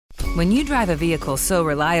When you drive a vehicle so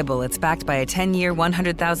reliable it's backed by a 10-year,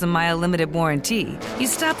 100,000-mile limited warranty, you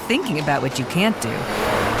stop thinking about what you can't do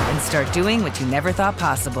and start doing what you never thought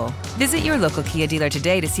possible. Visit your local Kia dealer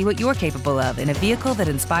today to see what you're capable of in a vehicle that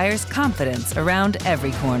inspires confidence around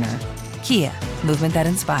every corner. Kia, movement that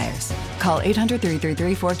inspires. Call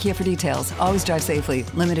 800-333-4KIA for details. Always drive safely.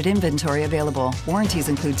 Limited inventory available. Warranties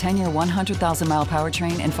include 10-year 100,000-mile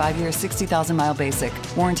powertrain and 5-year 60,000-mile basic.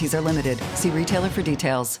 Warranties are limited. See retailer for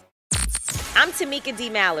details. I'm Tamika D.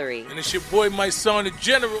 Mallory. And it's your boy, my son, the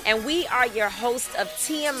General. And we are your hosts of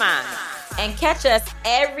TMI. And catch us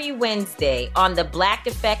every Wednesday on the Black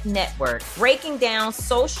Effect Network, breaking down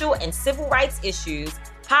social and civil rights issues,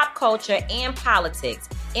 pop culture, and politics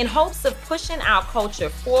in hopes of pushing our culture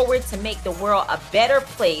forward to make the world a better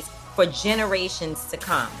place for generations to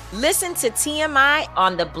come. Listen to TMI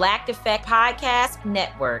on the Black Effect Podcast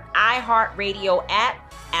Network, iHeartRadio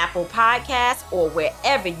app, Apple Podcasts, or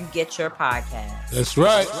wherever you get your podcasts. That's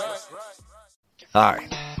right. Hi,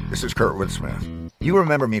 this is Kurtwood Smith. You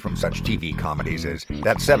remember me from such TV comedies as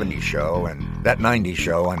That 70s Show and That 90s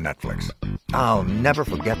Show on Netflix. I'll never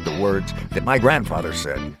forget the words that my grandfather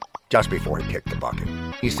said just before he kicked the bucket.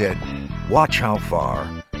 He said, "Watch how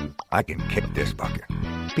far I can kick this bucket."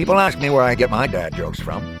 People ask me where I get my dad jokes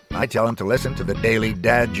from. I tell them to listen to the Daily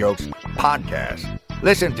Dad Jokes podcast.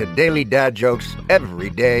 Listen to Daily Dad Jokes every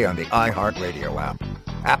day on the iHeartRadio app,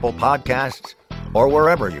 Apple Podcasts, or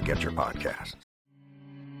wherever you get your podcasts.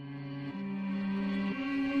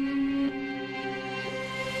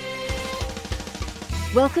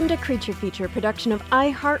 Welcome to Creature Feature, production of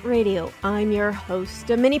iHeartRadio. I'm your host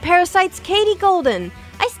of Mini Parasites, Katie Golden.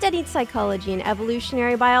 I studied psychology and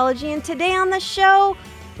evolutionary biology, and today on the show,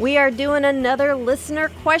 we are doing another listener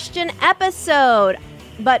question episode.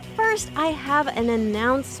 But first, I have an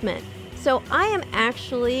announcement. So I am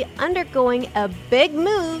actually undergoing a big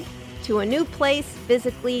move to a new place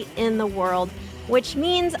physically in the world, which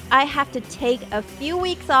means I have to take a few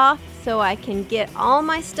weeks off so I can get all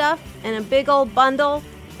my stuff in a big old bundle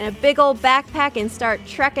and a big old backpack and start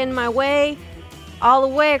trekking my way all the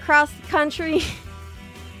way across the country.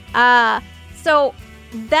 So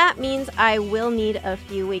that means I will need a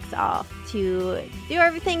few weeks off to do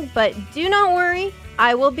everything, but do not worry,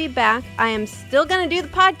 I will be back. I am still going to do the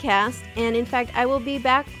podcast, and in fact, I will be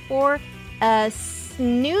back for a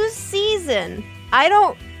new season.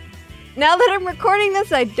 Now that I'm recording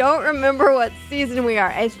this, I don't remember what season we are.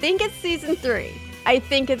 I think it's season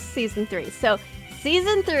 3. So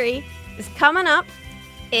season 3 is coming up.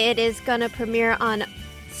 It is going to premiere on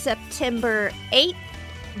September 8th.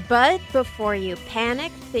 But before you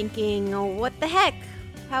panic, thinking, what the heck?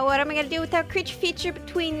 What am I going to do without Creature Feature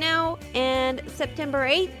between now and September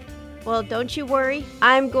 8th? Well, don't you worry.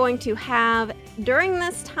 I'm going to have, during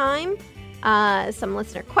this time, some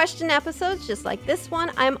listener question episodes just like this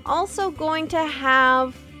one. I'm also going to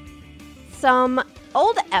have some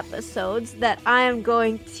old episodes that I am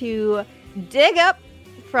going to dig up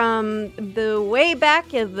from the way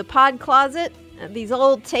back of the pod closet. These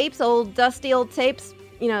old tapes, dusty old tapes,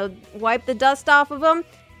 wipe the dust off of them.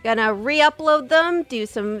 Gonna re-upload them, do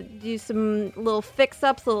some little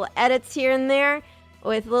fix-ups, little edits here and there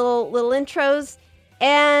with little intros.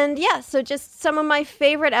 And yeah, so just some of my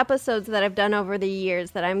favorite episodes that I've done over the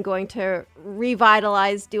years that I'm going to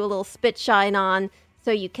revitalize, do a little spit shine on so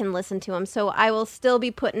you can listen to them. So I will still be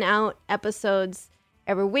putting out episodes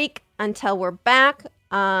every week until we're back.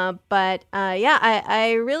 I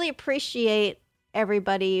really appreciate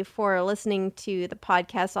everybody for listening to the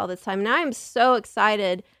podcast all this time. And I'm so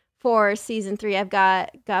excited for season 3. I've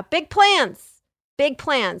got big plans,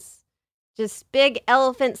 just big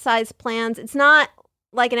elephant-sized plans. It's not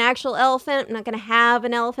like an actual elephant. I'm not going to have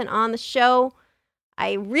an elephant on the show.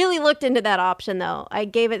 I really looked into that option, though. I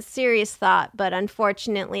gave it serious thought, but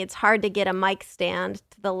unfortunately, it's hard to get a mic stand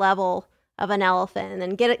to the level of an elephant. And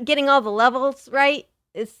then getting all the levels right,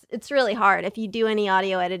 it's really hard. If you do any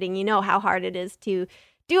audio editing, you know how hard it is to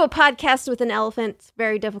do a podcast with an elephant. It's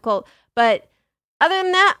very difficult. But other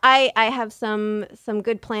than that, I have some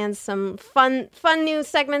good plans, some fun new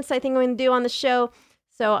segments I think I'm going to do on the show.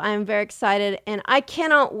 So I'm very excited, and I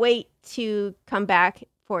cannot wait to come back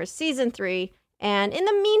for season 3. And in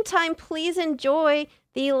the meantime, please enjoy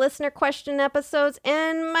the listener question episodes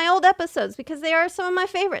and my old episodes because they are some of my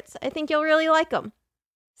favorites. I think you'll really like them.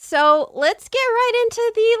 So let's get right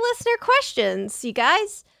into the listener questions, you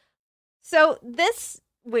guys. So this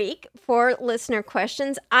week for listener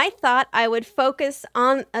questions, I thought I would focus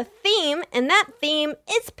on a theme, and that theme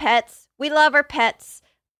is pets. We love our pets.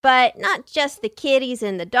 But not just the kitties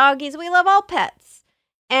and the doggies. We love all pets.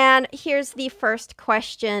 And here's the first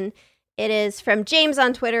question. It is from James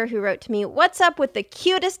on Twitter, who wrote to me, "What's up with the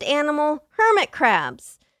cutest animal, hermit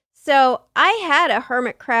crabs?" So I had a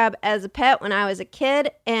hermit crab as a pet when I was a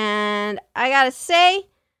kid, and I gotta say,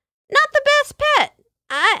 not the best pet.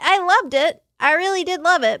 I loved it. I really did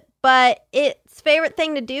love it, but its favorite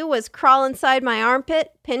thing to do was crawl inside my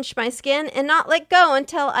armpit, pinch my skin, and not let go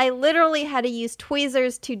until I literally had to use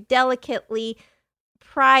tweezers to delicately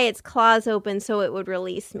pry its claws open so it would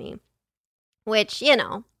release me. Which, you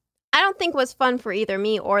know, I don't think was fun for either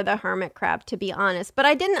me or the hermit crab, to be honest. But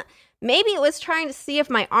maybe it was trying to see if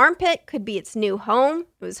my armpit could be its new home.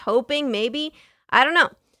 It was hoping, maybe. I don't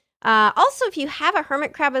know. Also, if you have a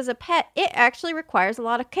hermit crab as a pet, it actually requires a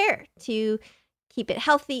lot of care to keep it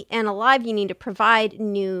healthy and alive. You need to provide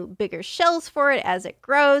new, bigger shells for it as it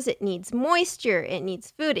grows. It needs moisture. It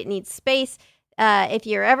needs food. It needs space. If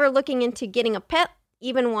you're ever looking into getting a pet,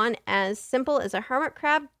 even one as simple as a hermit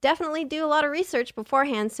crab, definitely do a lot of research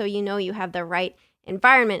beforehand so you know you have the right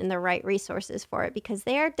environment and the right resources for it, because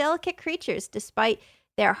they are delicate creatures. Despite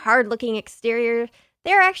their hard-looking exterior,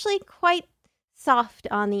 they're actually quite soft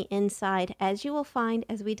on the inside, as you will find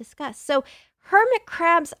as we discuss. So hermit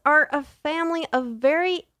crabs are a family of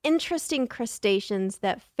very interesting crustaceans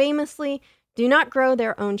that famously do not grow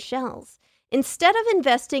their own shells. Instead of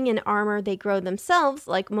investing in armor they grow themselves,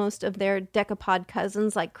 like most of their decapod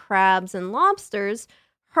cousins like crabs and lobsters,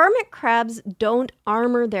 hermit crabs don't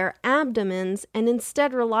armor their abdomens and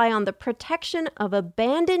instead rely on the protection of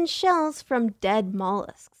abandoned shells from dead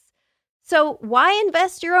mollusks. So why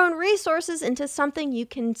invest your own resources into something you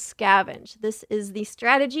can scavenge? This is the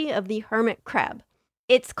strategy of the hermit crab.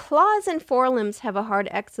 Its claws and forelimbs have a hard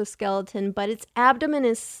exoskeleton, but its abdomen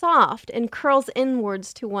is soft and curls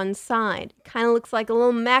inwards to one side. Kind of looks like a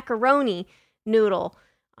little macaroni noodle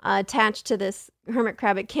attached to this hermit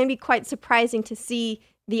crab. It can be quite surprising to see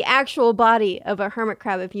the actual body of a hermit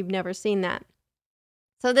crab if you've never seen that.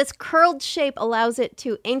 So this curled shape allows it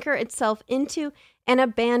to anchor itself into an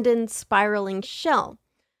abandoned spiraling shell.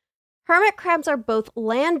 Hermit crabs are both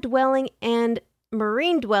land-dwelling and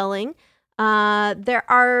marine-dwelling. There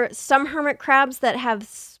are some hermit crabs that have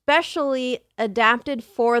specially adapted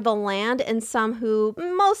for the land and some who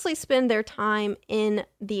mostly spend their time in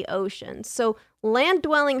the ocean. So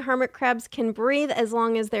land-dwelling hermit crabs can breathe as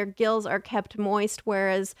long as their gills are kept moist,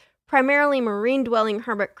 whereas primarily marine-dwelling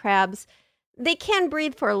hermit crabs, they can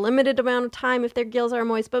breathe for a limited amount of time if their gills are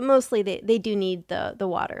moist, but mostly they do need the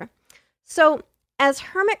water. So as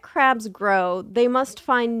hermit crabs grow, they must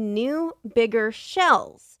find new, bigger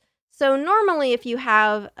shells. So normally if you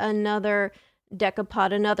have another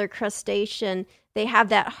decapod, another crustacean, they have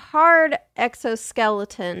that hard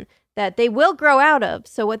exoskeleton that they will grow out of.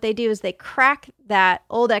 So what they do is they crack that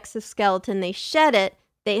old exoskeleton, they shed it,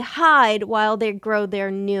 they hide while they grow their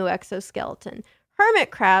new exoskeleton. Hermit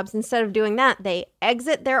crabs, instead of doing that, they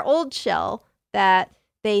exit their old shell that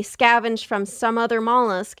they scavenged from some other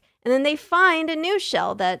mollusk, and then they find a new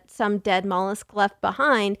shell that some dead mollusk left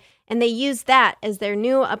behind, and they use that as their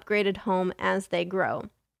new upgraded home as they grow.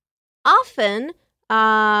 Often,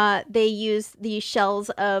 they use the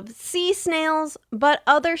shells of sea snails, but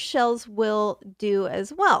other shells will do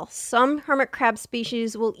as well. Some hermit crab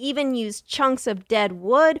species will even use chunks of dead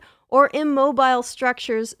wood or immobile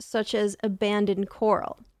structures such as abandoned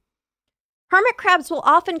coral. Hermit crabs will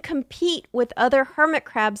often compete with other hermit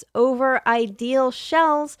crabs over ideal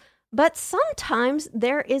shells, but sometimes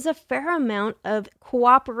there is a fair amount of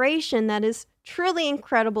cooperation that is truly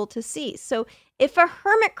incredible to see. So if a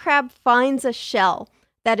hermit crab finds a shell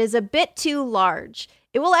that is a bit too large,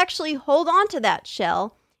 it will actually hold on to that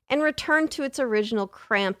shell and return to its original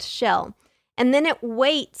cramped shell. And then it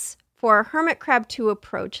waits for a hermit crab to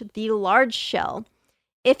approach the large shell.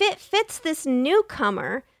 If it fits this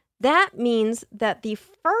newcomer, that means that the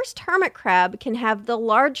first hermit crab can have the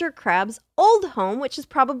larger crab's old home, which is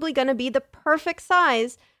probably going to be the perfect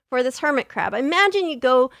size for this hermit crab. Imagine you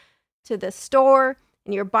go to the store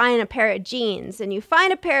and you're buying a pair of jeans and you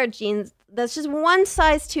find a pair of jeans that's just one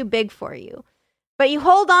size too big for you, but you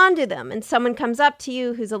hold on to them and someone comes up to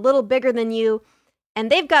you who's a little bigger than you and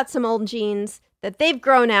they've got some old jeans that they've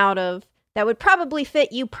grown out of that would probably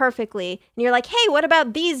fit you perfectly. And you're like, hey, what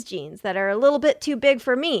about these jeans that are a little bit too big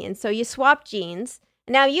for me? And so you swap jeans.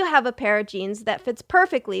 And now you have a pair of jeans that fits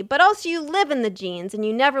perfectly, but also you live in the jeans and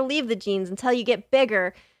you never leave the jeans until you get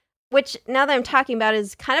bigger, which now that I'm talking about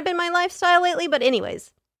has kind of been my lifestyle lately. But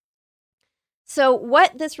anyways, so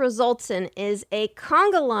what this results in is a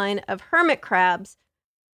conga line of hermit crabs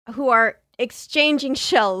who are exchanging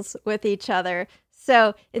shells with each other.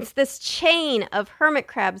 So it's this chain of hermit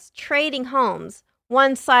crabs trading homes,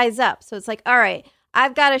 one size up. So it's like, all right,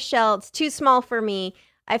 I've got a shell. It's too small for me.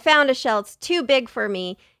 I found a shell. It's too big for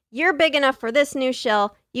me. You're big enough for this new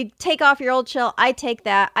shell. You take off your old shell. I take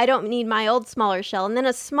that. I don't need my old smaller shell. And then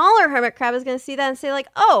a smaller hermit crab is going to see that and say like,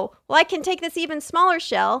 oh, well, I can take this even smaller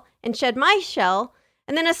shell and shed my shell.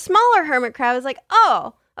 And then a smaller hermit crab is like,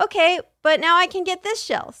 oh, okay, but now I can get this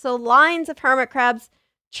shell. So lines of hermit crabs,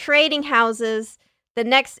 trading houses, the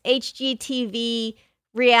next HGTV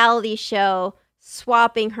reality show,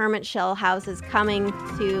 swapping hermit shell houses coming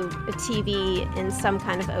to a TV in some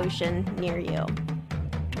kind of ocean near you.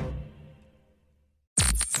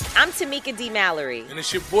 I'm Tamika D. Mallory. And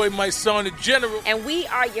it's your boy, my son, the General. And we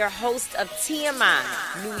are your hosts of TMI.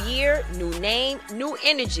 New year, new name, new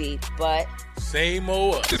energy, but same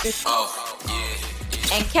old us.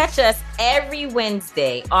 And catch us every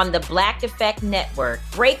Wednesday on the Black Effect Network,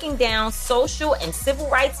 breaking down social and civil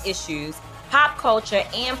rights issues, pop culture,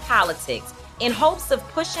 and politics in hopes of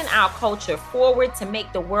pushing our culture forward to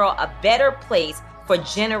make the world a better place for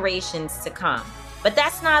generations to come. But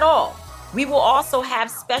that's not all. We will also have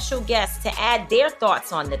special guests to add their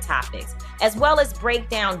thoughts on the topics, as well as break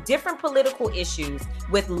down different political issues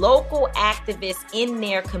with local activists in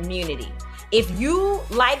their community. If you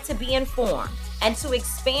like to be informed and to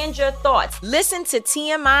expand your thoughts, listen to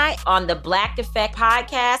TMI on the Black Effect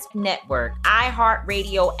Podcast Network,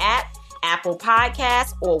 iHeartRadio app, Apple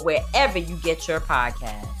Podcasts, or wherever you get your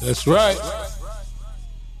podcasts. That's right.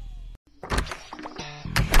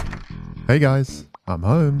 Hey guys, I'm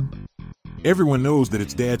home. Everyone knows that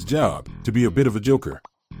it's Dad's job to be a bit of a joker.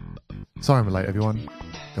 Sorry I'm late, everyone.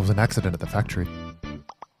 There was an accident at the factory.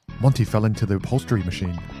 Monty fell into the upholstery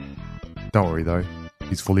machine. Don't worry though,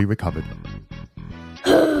 he's fully recovered.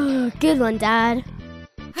 Good one, Dad.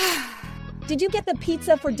 Did you get the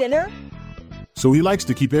pizza for dinner? So he likes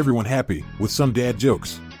to keep everyone happy with some dad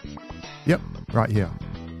jokes. Yep, right here.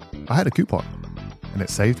 I had a coupon, and it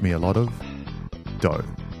saved me a lot of dough.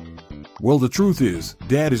 Well, the truth is,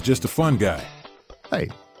 Dad is just a fun guy. Hey,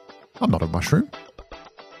 I'm not a mushroom.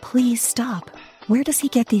 Please stop. Where does he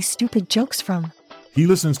get these stupid jokes from? He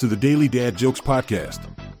listens to the Daily Dad Jokes podcast.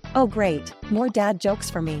 Oh, great. More dad jokes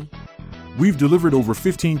for me. We've delivered over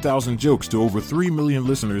 15,000 jokes to over 3 million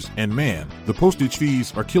listeners, and man, the postage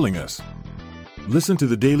fees are killing us. Listen to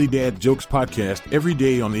the Daily Dad Jokes podcast every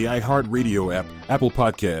day on the iHeartRadio app, Apple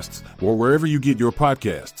Podcasts, or wherever you get your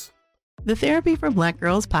podcasts. The Therapy for Black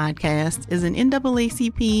Girls podcast is an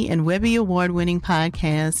NAACP and Webby Award-winning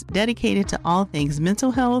podcast dedicated to all things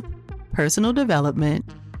mental health, personal development,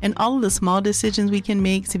 and all of the small decisions we can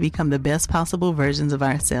make to become the best possible versions of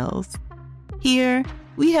ourselves. Here,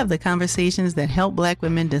 we have the conversations that help Black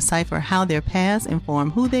women decipher how their past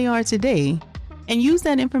inform who they are today and use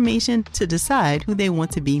that information to decide who they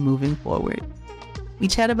want to be moving forward. We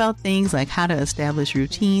chat about things like how to establish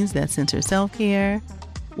routines that center self-care,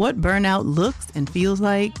 what burnout looks and feels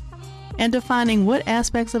like, and defining what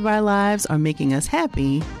aspects of our lives are making us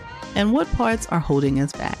happy and what parts are holding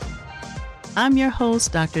us back. I'm your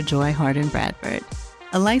host, Dr. Joy Harden Bradford,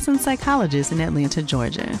 a licensed psychologist in Atlanta,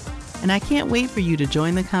 Georgia, and I can't wait for you to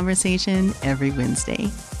join the conversation every Wednesday.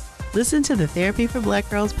 Listen to the Therapy for Black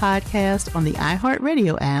Girls podcast on the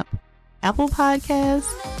iHeartRadio app, Apple Podcasts,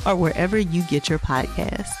 or wherever you get your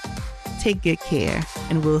podcasts. Take good care,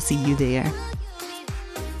 and we'll see you there.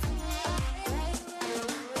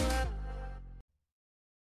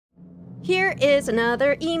 Here is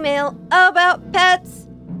another email about pets.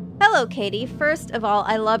 Hello, Katie. First of all,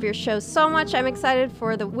 I love your show so much. I'm excited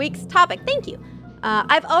for the week's topic. Thank you.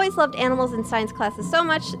 I've always loved animals in science classes so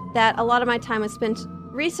much that a lot of my time was spent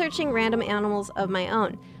researching random animals of my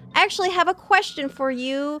own. I actually have a question for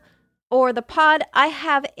you or the pod. I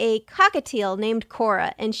have a cockatiel named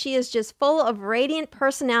Cora, and she is just full of radiant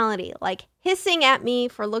personality, like hissing at me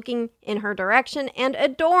for looking in her direction and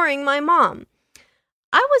adoring my mom.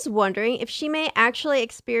 I was wondering if she may actually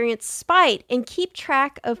experience spite and keep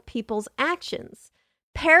track of people's actions.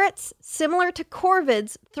 Parrots, similar to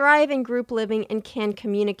corvids, thrive in group living and can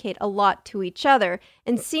communicate a lot to each other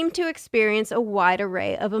and seem to experience a wide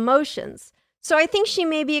array of emotions. So I think she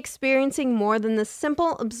may be experiencing more than the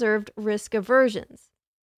simple observed risk aversions.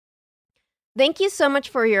 Thank you so much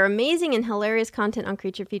for your amazing and hilarious content on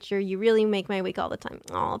Creature Feature. You really make my week all the time.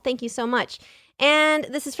 Oh, thank you so much. And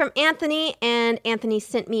this is from Anthony, and Anthony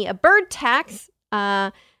sent me a bird tax,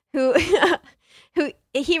 who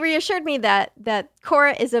he reassured me that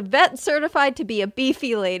Cora is a vet certified to be a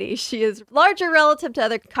beefy lady. She is larger relative to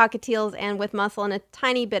other cockatiels and with muscle and a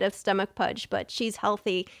tiny bit of stomach pudge, but she's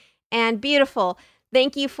healthy and beautiful.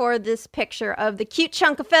 Thank you for this picture of the cute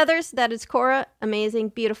chunk of feathers. That is Cora. Amazing,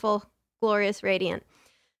 beautiful, glorious, radiant.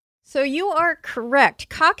 So you are correct.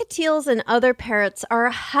 Cockatiels and other parrots are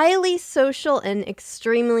highly social and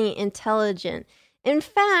extremely intelligent. In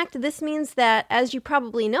fact, this means that, as you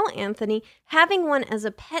probably know, Anthony, having one as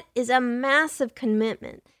a pet is a massive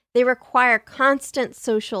commitment. They require constant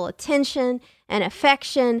social attention and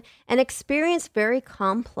affection and experience very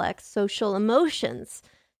complex social emotions.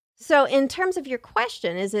 So in terms of your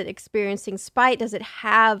question, is it experiencing spite? Does it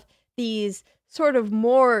have these sort of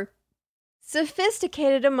more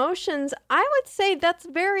sophisticated emotions? I would say that's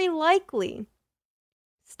very likely.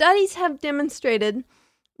 Studies have demonstrated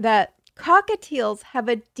that cockatiels have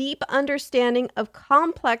a deep understanding of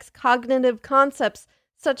complex cognitive concepts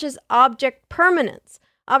such as object permanence.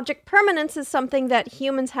 Object permanence is something that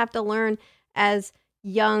humans have to learn as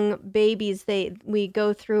young babies. We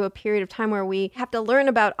go through a period of time where we have to learn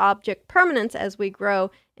about object permanence as we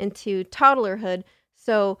grow into toddlerhood.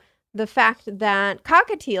 So the fact that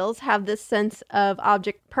cockatiels have this sense of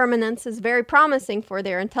object permanence is very promising for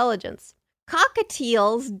their intelligence.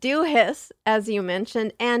 Cockatiels do hiss, as you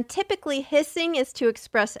mentioned, and typically hissing is to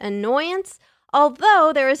express annoyance.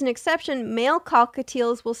 Although there is an exception, male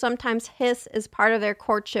cockatiels will sometimes hiss as part of their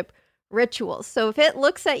courtship rituals. So if it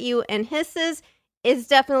looks at you and hisses, it's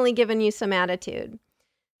definitely giving you some attitude.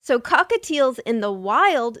 So cockatiels in the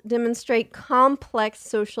wild demonstrate complex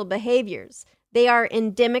social behaviors. They are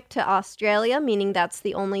endemic to Australia, meaning that's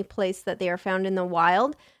the only place that they are found in the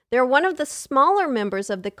wild. They're one of the smaller members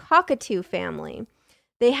of the cockatoo family.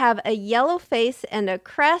 They have a yellow face and a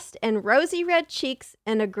crest and rosy red cheeks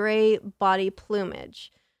and a gray body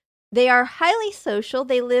plumage. They are highly social.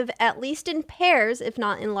 They live at least in pairs, if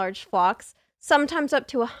not in large flocks. Sometimes up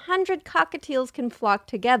to 100 cockatiels can flock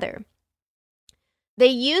together. They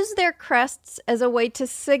use their crests as a way to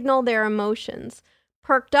signal their emotions.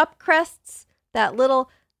 Perked up crests,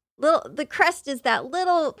 the crest is that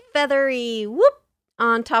little feathery whoop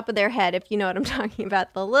on top of their head, if you know what I'm talking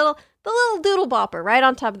about. The little doodle bopper right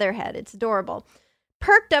on top of their head. It's adorable.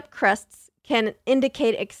 Perked up crests can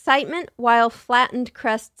indicate excitement, while flattened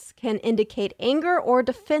crests can indicate anger or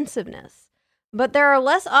defensiveness. But there are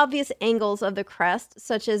less obvious angles of the crest,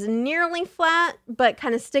 such as nearly flat, but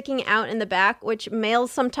kind of sticking out in the back, which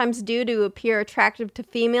males sometimes do to appear attractive to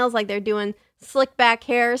females, like they're doing slick back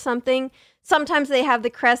hair or something. Sometimes they have the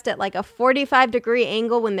crest at like a 45-degree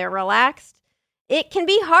angle when they're relaxed. It can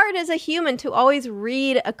be hard as a human to always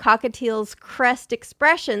read a cockatiel's crest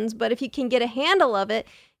expressions, but if you can get a handle of it,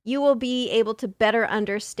 you will be able to better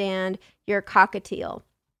understand your cockatiel.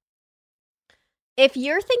 If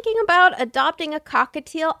you're thinking about adopting a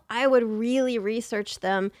cockatiel, I would really research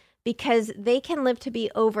them because they can live to be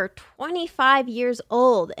over 25 years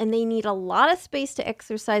old and they need a lot of space to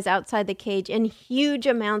exercise outside the cage and huge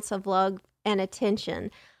amounts of love and attention.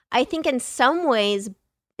 I think in some ways,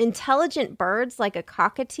 intelligent birds like a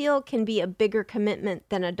cockatiel can be a bigger commitment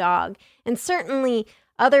than a dog. And certainly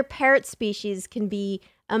other parrot species can be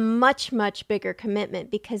a much, much bigger commitment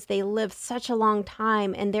because they live such a long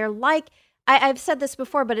time. And they're like, I've said this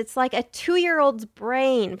before, but it's like a 2-year-old's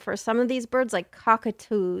brain for some of these birds like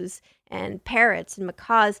cockatoos and parrots and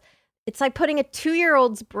macaws. It's like putting a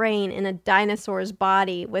 2-year-old's brain in a dinosaur's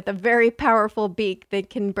body with a very powerful beak that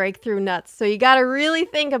can break through nuts. So you got to really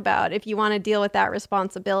think about if you want to deal with that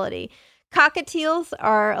responsibility. Cockatiels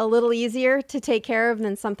are a little easier to take care of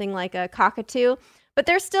than something like a cockatoo, but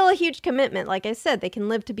they're still a huge commitment. Like I said, they can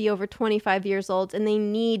live to be over 25 years old and they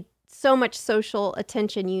need so much social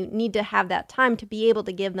attention. You need to have that time to be able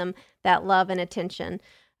to give them that love and attention.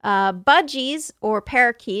 Budgies, or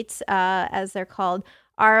parakeets, as they're called,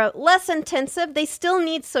 are less intensive. They still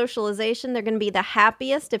need socialization. They're going to be the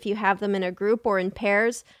happiest if you have them in a group or in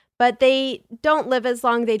pairs, but they don't live as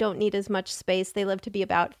long. They don't need as much space. They live to be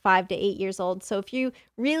about 5 to 8 years old. So if you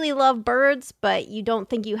really love birds, but you don't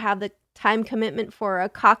think you have the time commitment for a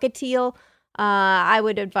cockatiel, I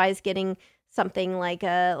would advise getting something like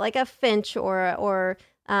a finch or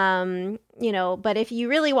but if you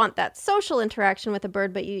really want that social interaction with a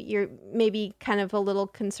bird, but you're maybe kind of a little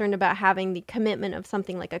concerned about having the commitment of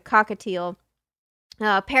something like a cockatiel,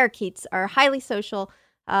 parakeets are highly social,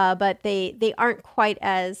 but they aren't quite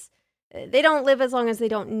as, they don't live as long as they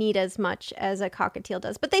don't need as much as a cockatiel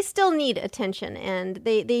does, but they still need attention, and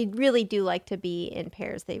they really do like to be in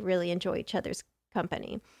pairs. They really enjoy each other's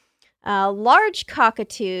company. Large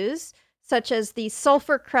cockatoos, such as the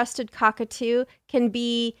sulfur-crested cockatoo, can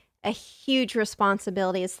be a huge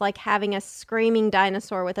responsibility. It's like having a screaming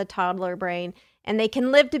dinosaur with a toddler brain, and they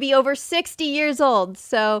can live to be over 60 years old.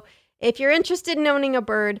 So if you're interested in owning a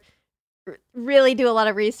bird, really do a lot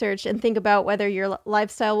of research and think about whether your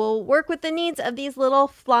lifestyle will work with the needs of these little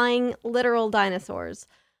flying literal dinosaurs.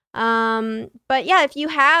 But yeah, if you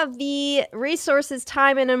have the resources,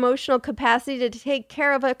 time, and emotional capacity to take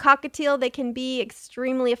care of a cockatiel, they can be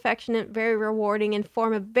extremely affectionate, very rewarding, and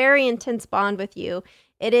form a very intense bond with you.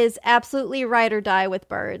 It is absolutely ride or die with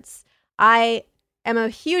birds. I am a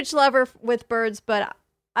huge lover with birds, but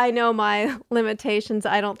I know my limitations.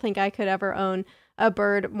 I don't think I could ever own a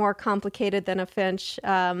bird more complicated than a finch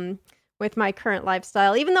with my current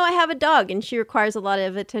lifestyle, even though I have a dog and she requires a lot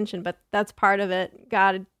of attention, but that's part of it.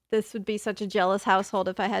 God, this would be such a jealous household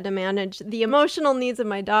if I had to manage the emotional needs of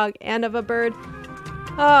my dog and of a bird.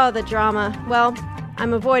 Oh, the drama. Well,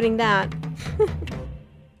 I'm avoiding that.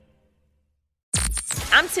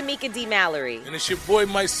 I'm Tamika D. Mallory. And it's your boy,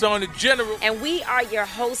 my son, the General. And we are your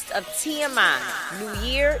hosts of TMI. New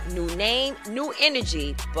year, new name, new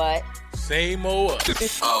energy, but same old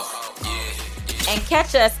us. Oh, yeah. And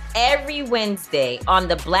catch us every Wednesday on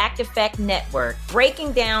the Black Effect Network,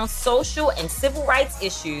 breaking down social and civil rights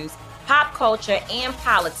issues, pop culture, and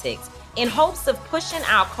politics in hopes of pushing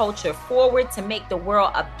our culture forward to make the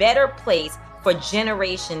world a better place for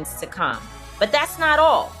generations to come. But that's not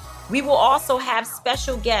all. We will also have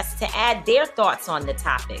special guests to add their thoughts on the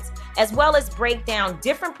topics, as well as break down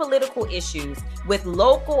different political issues with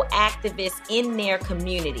local activists in their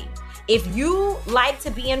community. If you like to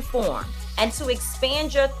be informed and to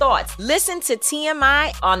expand your thoughts, listen to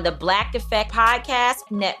TMI on the Black Effect Podcast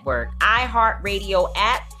Network, iHeartRadio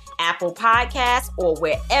app, Apple Podcasts, or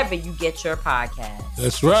wherever you get your podcasts.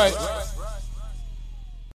 That's right.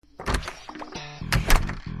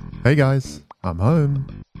 Hey guys, I'm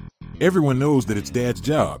home. Everyone knows that it's Dad's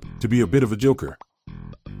job to be a bit of a joker.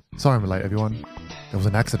 Sorry I'm late, everyone. There was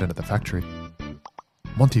an accident at the factory.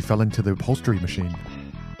 Monty fell into the upholstery machine.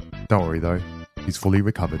 Don't worry though, he's fully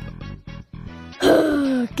recovered.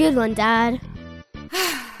 Good one, Dad.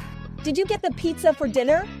 Did you get the pizza for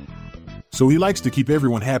dinner? So he likes to keep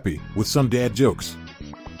everyone happy with some dad jokes.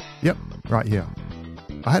 Yep, right here.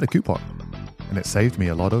 I had a coupon, and it saved me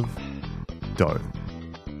a lot of dough.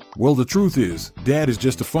 Well, the truth is, Dad is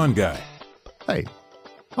just a fun guy. Hey,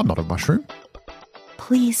 I'm not a mushroom.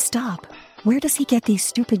 Please stop. Where does he get these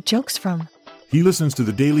stupid jokes from? He listens to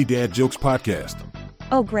the Daily Dad Jokes podcast.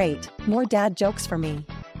 Oh, great. More dad jokes for me.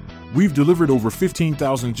 We've delivered over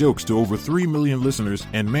 15,000 jokes to over 3 million listeners,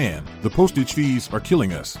 and man, the postage fees are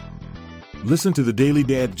killing us. Listen to the Daily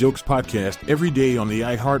Dad Jokes podcast every day on the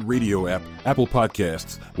iHeartRadio app, Apple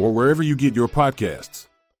Podcasts, or wherever you get your podcasts.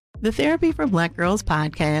 The Therapy for Black Girls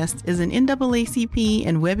podcast is an NAACP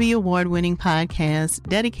and Webby Award-winning podcast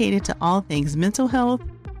dedicated to all things mental health,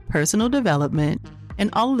 personal development, and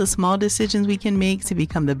all of the small decisions we can make to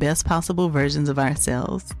become the best possible versions of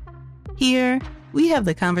ourselves. Here, we have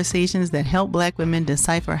the conversations that help Black women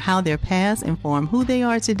decipher how their past inform who they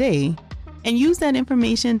are today and use that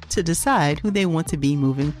information to decide who they want to be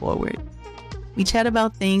moving forward. We chat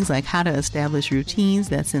about things like how to establish routines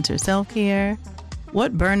that center self-care,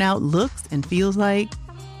 what burnout looks and feels like,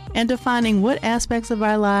 and defining what aspects of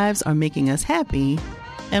our lives are making us happy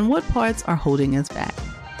and what parts are holding us back.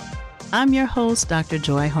 I'm your host, Dr.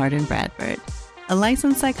 Joy Harden Bradford, a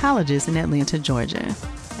licensed psychologist in Atlanta, Georgia,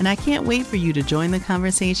 and I can't wait for you to join the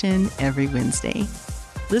conversation every Wednesday.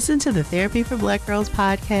 Listen to the Therapy for Black Girls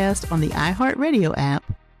podcast on the iHeartRadio app,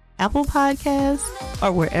 Apple Podcasts,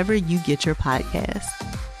 or wherever you get your podcasts.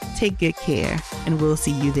 Take good care, and we'll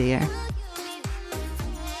see you there.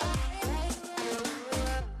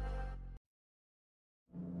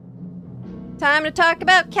 Time to talk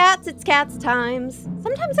about cats. It's cats times.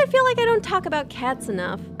 Sometimes I feel like I don't talk about cats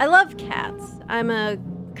enough. I love cats. I'm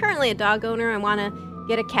currently a dog owner. I want to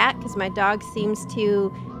get a cat because my dog seems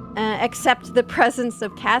to accept the presence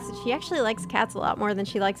of cats. She actually likes cats a lot more than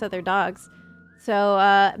she likes other dogs.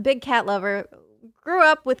 So, big cat lover. Grew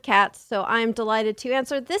up with cats, so I'm delighted to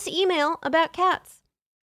answer this email about cats.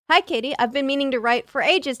 Hi, Katie. I've been meaning to write for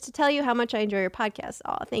ages to tell you how much I enjoy your podcast.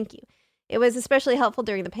 Aw, thank you. It was especially helpful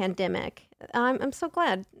during the pandemic. I'm so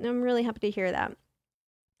glad. I'm really happy to hear that.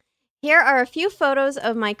 Here are a few photos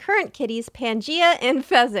of my current kitties, Pangea and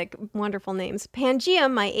Fezzik. Wonderful names.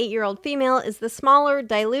 Pangea, my 8-year-old female, is the smaller,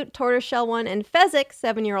 dilute tortoiseshell one, and Fezzik,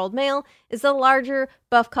 7-year-old male, is the larger,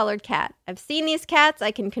 buff-colored cat. I've seen these cats. I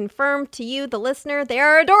can confirm to you, the listener, they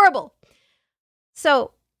are adorable.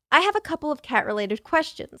 So, I have a couple of cat-related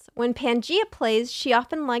questions. When Pangea plays, she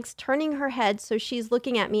often likes turning her head so she's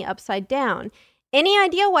looking at me upside down. Any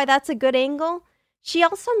idea why that's a good angle? She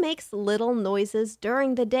also makes little noises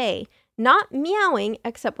during the day, not meowing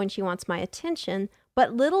except when she wants my attention,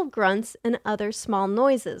 but little grunts and other small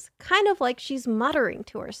noises, kind of like she's muttering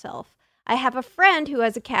to herself. I have a friend who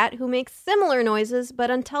has a cat who makes similar noises,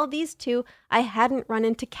 but until these two, I hadn't run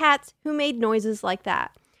into cats who made noises like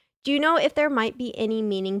that. Do you know if there might be any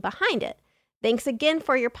meaning behind it? Thanks again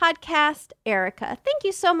for your podcast, Erica. Thank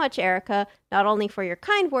you so much, Erica, not only for your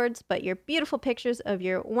kind words, but your beautiful pictures of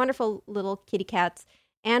your wonderful little kitty cats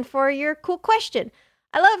and for your cool question.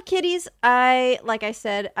 I love kitties. Like I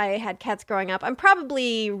said, I had cats growing up. I'm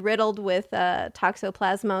probably riddled with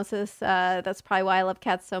toxoplasmosis. That's probably why I love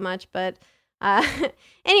cats so much. But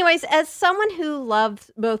anyways, as someone who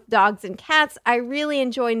loves both dogs and cats, I really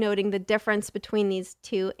enjoy noting the difference between these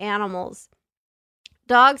two animals.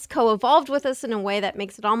 Dogs co-evolved with us in a way that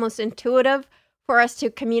makes it almost intuitive for us to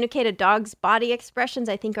communicate. A dog's body expressions,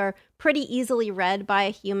 I think, are pretty easily read by a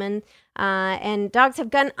human. And dogs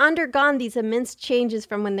have undergone these immense changes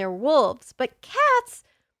from when they're wolves. But cats,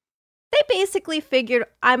 they basically figured,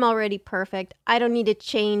 I'm already perfect. I don't need to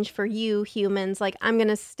change for you humans. Like, I'm going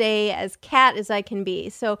to stay as cat as I can be.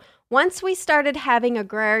 So once we started having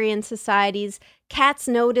agrarian societies, cats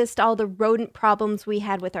noticed all the rodent problems we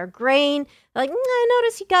had with our grain. Like, I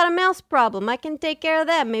notice you got a mouse problem. I can take care of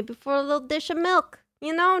that. Maybe for a little dish of milk.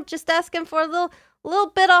 You know, just asking for a little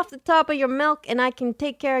bit off the top of your milk, and I can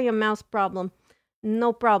take care of your mouse problem.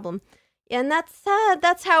 No problem. And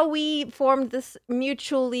that's how we formed this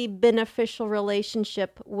mutually beneficial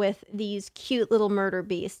relationship with these cute little murder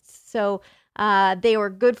beasts. So they were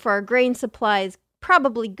good for our grain supplies,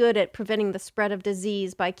 probably good at preventing the spread of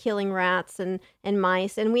disease by killing rats and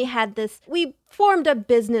mice. And we formed a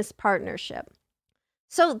business partnership.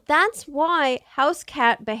 So that's why house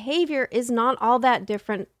cat behavior is not all that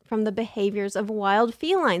different from the behaviors of wild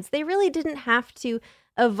felines. They really didn't have to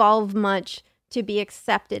evolve much to be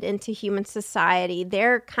accepted into human society.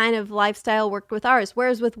 Their kind of lifestyle worked with ours.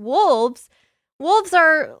 Whereas with wolves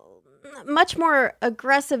are much more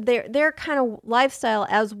aggressive. Their kind of lifestyle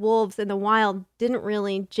as wolves in the wild didn't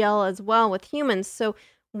really gel as well with humans. So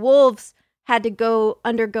wolves had to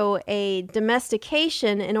undergo a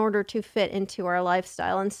domestication in order to fit into our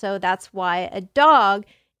lifestyle. And so that's why a dog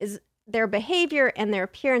their behavior and their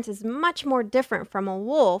appearance is much more different from a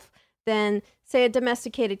wolf than, say, a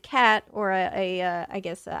domesticated cat or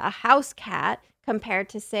a house cat compared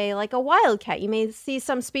to, say, like a wild cat. You may see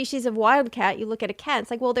some species of wild cat, you look at a cat,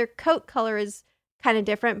 it's like, well, their coat color is kind of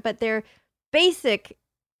different, but their basic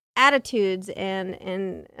attitudes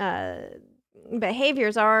and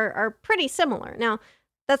behaviors are pretty similar. Now,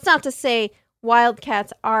 that's not to say wild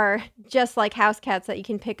cats are just like house cats that you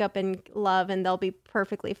can pick up and love and they'll be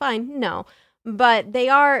perfectly fine. No, but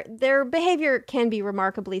their behavior can be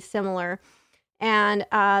remarkably similar. And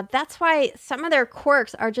that's why some of their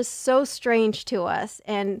quirks are just so strange to us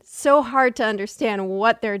and so hard to understand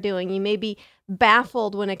what they're doing. You may be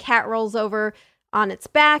baffled when a cat rolls over on its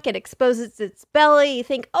back, it exposes its belly. You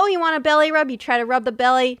think, oh, you want a belly rub? You try to rub the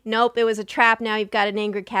belly. Nope, it was a trap. Now you've got an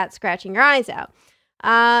angry cat scratching your eyes out.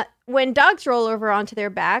 When dogs roll over onto their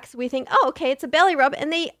backs, we think, oh, okay, it's a belly rub,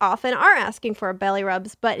 and they often are asking for belly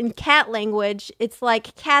rubs. But in cat language, it's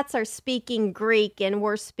like cats are speaking Greek and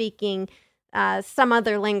we're speaking some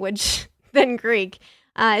other language than Greek.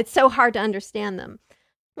 It's so hard to understand them.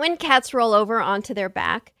 When cats roll over onto their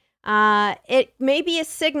back, it may be a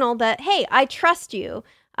signal that, hey, I trust you.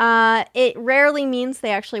 It rarely means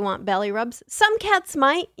they actually want belly rubs. Some cats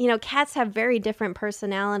might. Cats have very different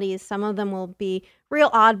personalities. Some of them will be real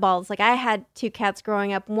oddballs. Like, I had 2 cats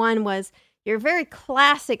growing up. One was your very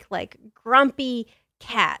classic, like, grumpy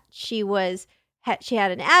cat. She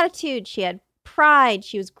had an attitude. She had pride.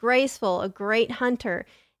 She was graceful, a great hunter.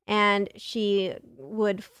 And she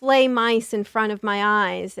would flay mice in front of my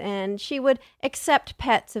eyes. And she would accept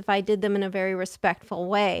pets if I did them in a very respectful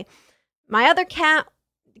way. My other cat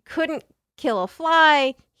couldn't kill a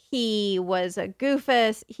fly. He was a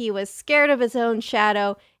goofus. He was scared of his own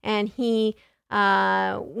shadow, and he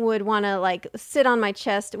would want to like sit on my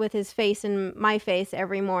chest with his face in my face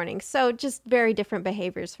every morning. So just very different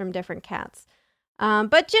behaviors from different cats.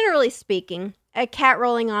 But generally speaking, a cat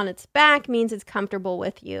rolling on its back means it's comfortable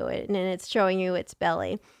with you, and it's showing you its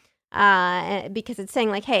belly. Because it's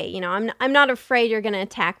saying like, hey, I'm not afraid you're going to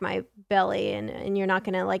attack my belly and you're not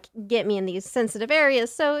going to like get me in these sensitive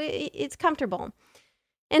areas. So it's comfortable.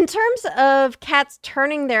 In terms of cats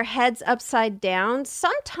turning their heads upside down,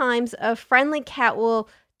 sometimes a friendly cat will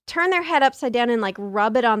turn their head upside down and like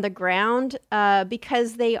rub it on the ground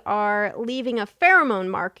because they are leaving a pheromone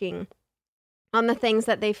marking on the things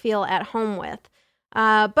that they feel at home with.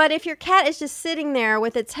 But if your cat is just sitting there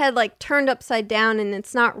with its head like turned upside down and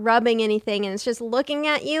it's not rubbing anything and it's just looking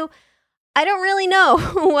at you, I don't really know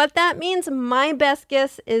what that means. My best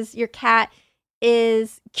guess is your cat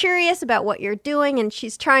is curious about what you're doing and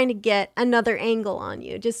she's trying to get another angle on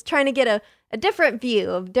you, just trying to get a different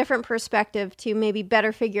view, a different perspective to maybe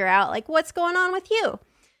better figure out like what's going on with you.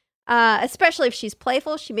 Especially if she's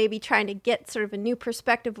playful, she may be trying to get sort of a new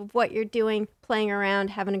perspective of what you're doing, playing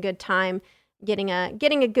around, having a good time, getting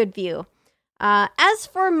a good view. As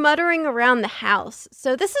for muttering around the house,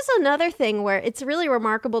 so this is another thing where it's really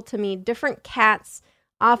remarkable to me. Different cats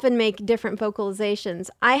often make different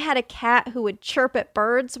vocalizations. I had a cat who would chirp at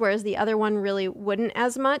birds, whereas the other one really wouldn't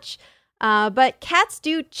as much. But cats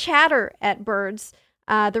do chatter at birds.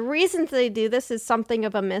 The reasons they do this is something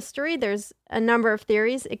of a mystery. There's a number of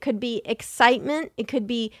theories. It could be excitement. It could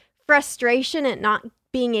be frustration at not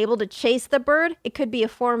being able to chase the bird. It could be a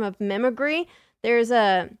form of mimicry. There's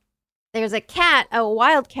a cat, a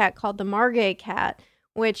wild cat called the margay cat,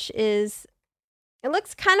 which is, it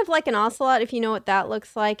looks kind of like an ocelot, if you know what that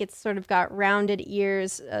looks like. It's sort of got rounded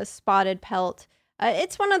ears, a spotted pelt.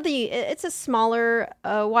 It's a smaller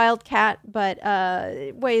wild cat, but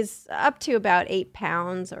it weighs up to about 8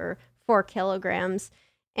 pounds or 4 kilograms.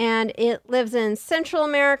 And it lives in Central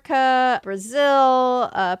America,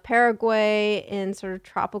 Brazil, Paraguay, in sort of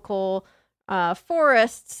tropical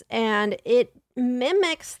forests. And it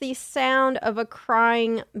mimics the sound of a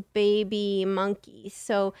crying baby monkey.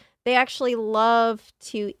 So they actually love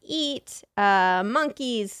to eat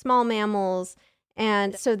monkeys, small mammals.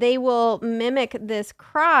 And so they will mimic this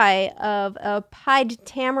cry of a pied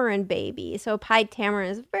tamarin baby. So a pied tamarin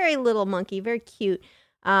is a very little monkey, very cute.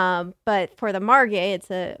 But for the margay,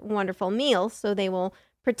 it's a wonderful meal. So they will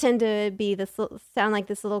pretend to be sound like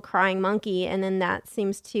this little crying monkey. And then that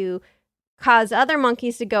seems to cause other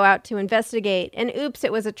monkeys to go out to investigate. And oops,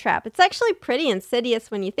 it was a trap. It's actually pretty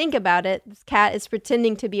insidious when you think about it. This cat is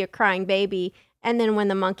pretending to be a crying baby. And then when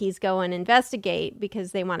the monkeys go and investigate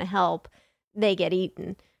because they want to help, they get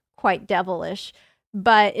eaten. Quite devilish.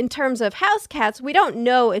 But in terms of house cats, we don't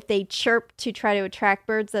know if they chirp to try to attract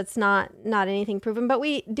birds. That's not anything proven. But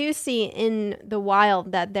we do see in the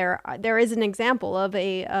wild that there is an example of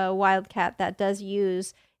a wild cat that does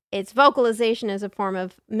use its vocalization as a form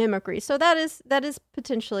of mimicry. So that is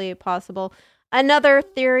potentially possible. Another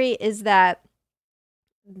theory is that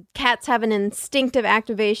cats have an instinctive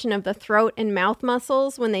activation of the throat and mouth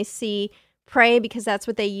muscles when they see prey, because that's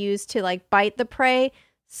what they use to like bite the prey.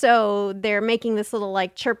 So they're making this little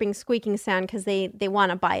like chirping, squeaking sound because they want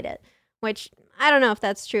to bite it, which I don't know if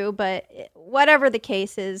that's true, but whatever the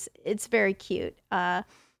case is, it's very cute.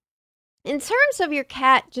 In terms of your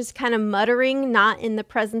cat just kind of muttering, not in the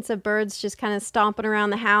presence of birds, just kind of stomping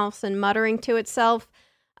around the house and muttering to itself,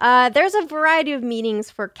 there's a variety of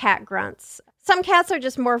meanings for cat grunts. Some cats are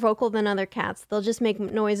just more vocal than other cats. They'll just make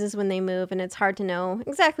noises when they move, and it's hard to know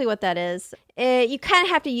exactly what that is. You kind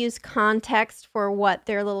of have to use context for what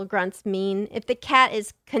their little grunts mean. If the cat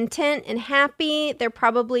is content and happy, they're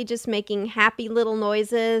probably just making happy little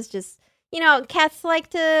noises. Just, cats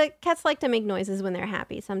like to make noises when they're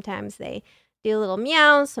happy. Sometimes they do little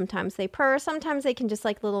meows, sometimes they purr, sometimes they can just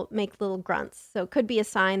make little grunts. So it could be a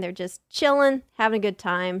sign they're just chilling, having a good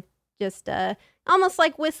time, just almost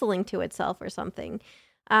like whistling to itself or something.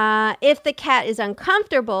 If the cat is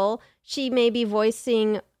uncomfortable, she may be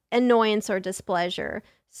voicing annoyance or displeasure.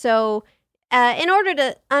 So in order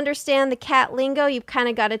to understand the cat lingo, you've kind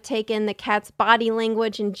of got to take in the cat's body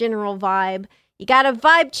language and general vibe. You got to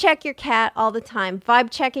vibe check your cat all the time. Vibe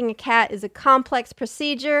checking a cat is a complex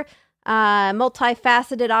procedure,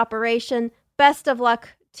 multifaceted operation. Best of luck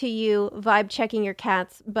to you vibe checking your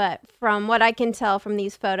cats. But from what I can tell from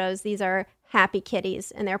these photos, these are happy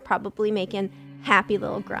kitties, and they're probably making happy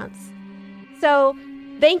little grunts. So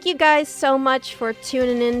thank you guys so much for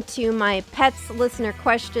tuning in to my Pets Listener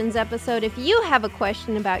Questions episode. If you have a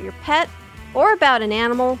question about your pet or about an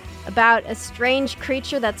animal, about a strange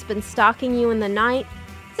creature that's been stalking you in the night,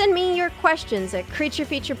 send me your questions at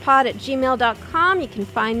creaturefeaturepod@gmail.com. You can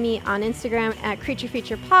find me on Instagram at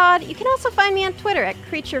creaturefeaturepod. You can also find me on Twitter at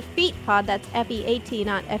creaturefeetpod. That's F-E-A-T,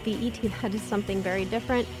 not F-E-E-T. That is something very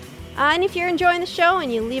different. And if you're enjoying the show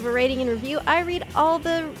and you leave a rating and review, I read all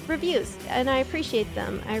the reviews, and I appreciate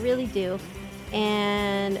them. I really do.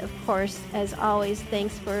 And, of course, as always,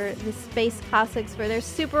 thanks for the Space Cossacks for their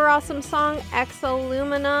super awesome song,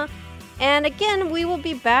 Exolumina. And, again, we will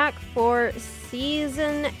be back for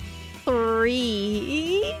Season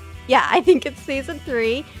 3. Yeah, I think it's Season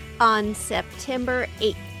 3 on September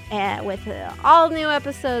 8th with all new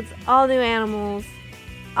episodes, all new animals,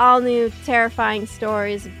 all new terrifying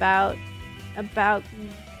stories about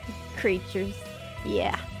creatures.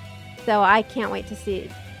 Yeah. So I can't wait to see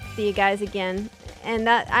you guys again. And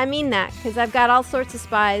I mean that, because I've got all sorts of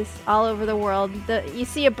spies all over the world. You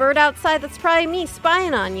see a bird outside, that's probably me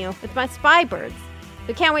spying on you with my spy birds.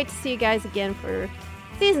 So can't wait to see you guys again for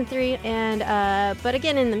Season 3. And but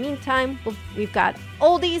again, in the meantime, we've got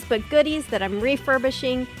oldies but goodies that I'm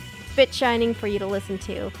refurbishing. spit shining for you to listen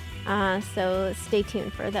to. So stay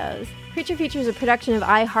tuned for those. Creature Feature is a production of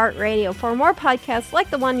iHeartRadio. For more podcasts like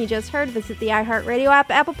the one you just heard, visit the iHeartRadio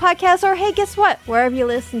app, Apple Podcasts, or hey, guess what? Wherever you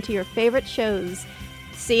listen to your favorite shows.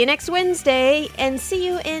 See you next Wednesday, and see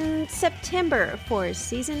you in September for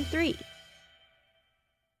Season 3.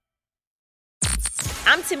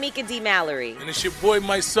 I'm Tamika D. Mallory. And it's your boy,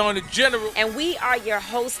 my son, the General. And we are your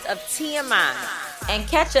hosts of TMI. And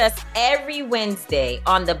catch us every Wednesday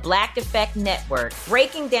on the Black Effect Network,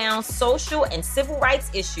 breaking down social and civil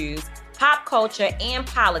rights issues, pop culture, and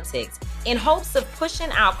politics in hopes of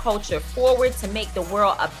pushing our culture forward to make the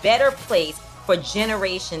world a better place for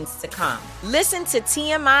generations to come. Listen to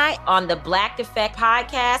TMI on the Black Effect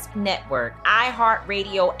Podcast Network,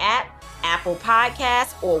 iHeartRadio app, Apple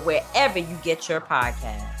Podcasts, or wherever you get your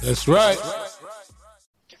podcasts. That's right.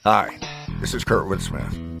 Hi, this is Kurtwood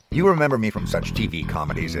Smith. You remember me from such TV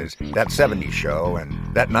comedies as That 70s Show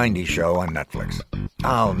and That 90s Show on Netflix.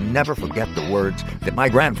 I'll never forget the words that my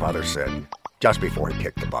grandfather said just before he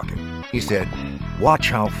kicked the bucket. He said, "Watch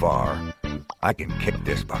how far I can kick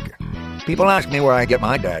this bucket." People ask me where I get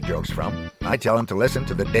my dad jokes from. I tell them to listen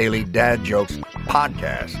to the Daily Dad Jokes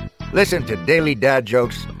podcast. Listen to Daily Dad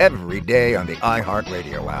Jokes every day on the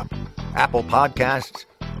iHeartRadio app, Apple Podcasts,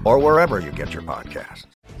 or wherever you get your podcasts.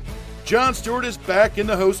 Jon Stewart is back in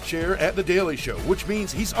the host chair at The Daily Show, which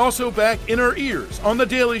means he's also back in our ears on The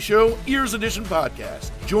Daily Show Ears Edition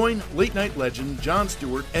podcast. Join late-night legend Jon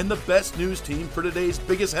Stewart and the best news team for today's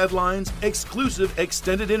biggest headlines, exclusive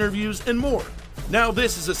extended interviews, and more. Now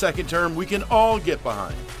this is a second term we can all get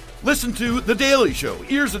behind. Listen to The Daily Show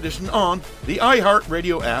Ears Edition on the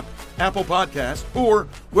iHeartRadio app, Apple Podcasts, or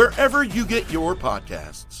wherever you get your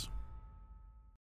podcasts.